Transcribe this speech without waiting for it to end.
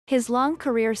His long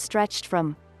career stretched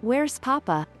from Where's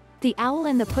Poppa?, The Owl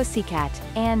and the Pussycat,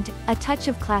 and A Touch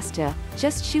of Class to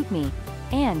Just Shoot Me,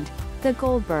 and The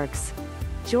Goldbergs.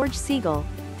 George Segal,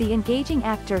 the engaging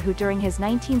actor who during his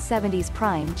 1970s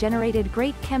prime generated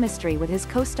great chemistry with his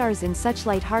co-stars in such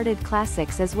light-hearted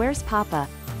classics as Where's Poppa?,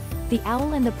 The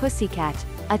Owl and the Pussycat,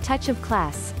 A Touch of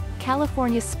Class,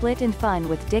 California Split and Fun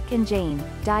with Dick and Jane,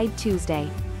 died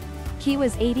Tuesday. He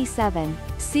was 87.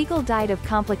 Segal died of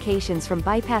complications from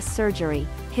bypass surgery,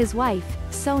 his wife,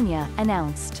 Sonia,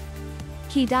 announced.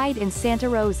 He died in Santa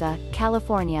Rosa,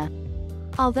 California.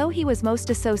 Although he was most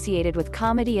associated with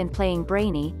comedy and playing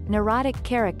brainy, neurotic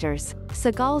characters,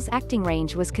 Segal's acting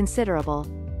range was considerable.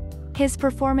 His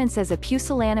performance as a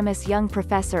pusillanimous young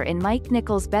professor in Mike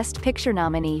Nichols' Best Picture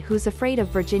nominee Who's Afraid of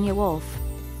Virginia Woolf?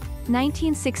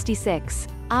 1966,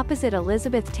 opposite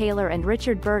Elizabeth Taylor and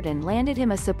Richard Burton landed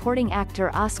him a supporting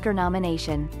actor Oscar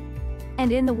nomination.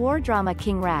 And in the war drama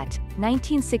King Rat,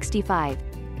 1965,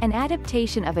 an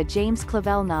adaptation of a James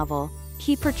Clavell novel,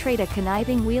 he portrayed a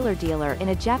conniving wheeler dealer in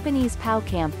a Japanese POW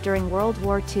camp during World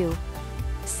War II.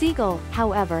 Segal,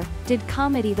 however, did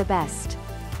comedy the best.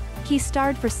 He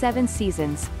starred for 7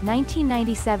 seasons,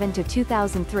 1997 to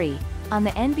 2003, on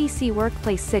the NBC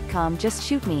workplace sitcom Just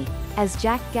Shoot Me, as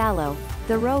Jack Gallo,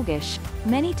 the roguish,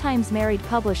 many times married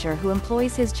publisher who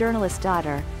employs his journalist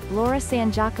daughter, Laura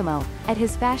San Giacomo, at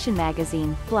his fashion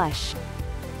magazine, Blush.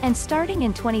 And starting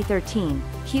in 2013,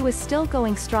 he was still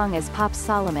going strong as Pop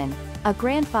Solomon, a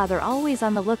grandfather always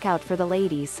on the lookout for the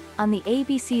ladies, on the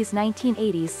ABC's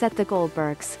 1980s set The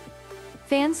Goldbergs.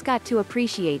 Fans got to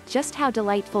appreciate just how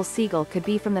delightful Segal could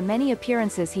be from the many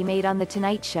appearances he made on The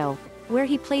Tonight Show, where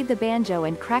he played the banjo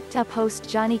and cracked up host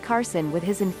Johnny Carson with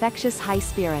his infectious high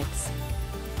spirits.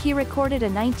 He recorded a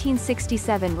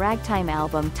 1967 ragtime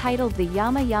album titled The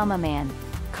Yama Yama Man.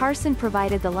 Carson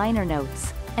provided the liner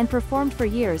notes, and performed for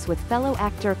years with fellow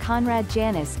actor Conrad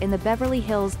Janis in the Beverly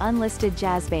Hills Unlisted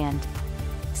Jazz Band.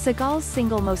 Segal's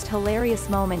single most hilarious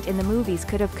moment in the movies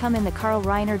could have come in the Carl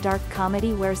Reiner dark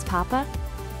comedy Where's Poppa?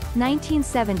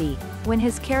 1970, when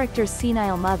his character's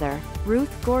senile mother,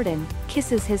 Ruth Gordon,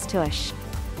 kisses his tush.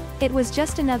 It was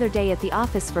just another day at the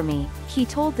office for me, he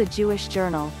told the Jewish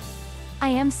Journal. I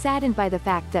am saddened by the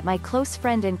fact that my close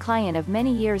friend and client of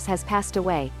many years has passed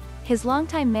away, his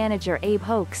longtime manager Abe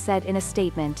Hoch said in a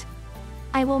statement.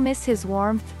 I will miss his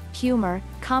warmth, humor,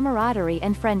 camaraderie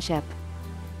and friendship.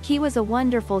 He was a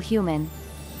wonderful human.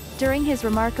 During his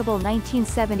remarkable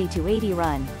 1970-80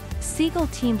 run,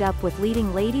 Segal teamed up with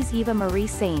leading ladies Eva Marie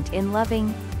Saint in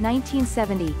Loving,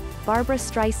 1970, Barbra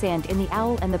Streisand in The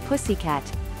Owl and the Pussycat,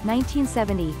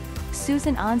 1970,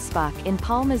 Susan Anspach in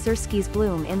Paul Mazursky's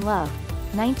Bloom in Love,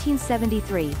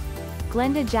 1973,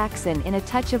 Glenda Jackson in A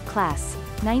Touch of Class,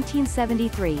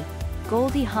 1973,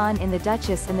 Goldie Hawn in The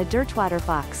Duchess and the Dirtwater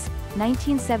Fox,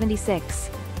 1976,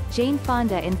 Jane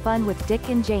Fonda in Fun with Dick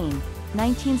and Jane,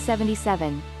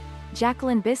 1977,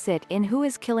 Jacqueline Bisset in Who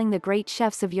is Killing the Great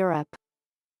Chefs of Europe,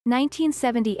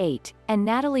 1978, and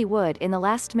Natalie Wood in The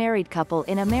Last Married Couple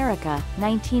in America,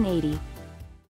 1980.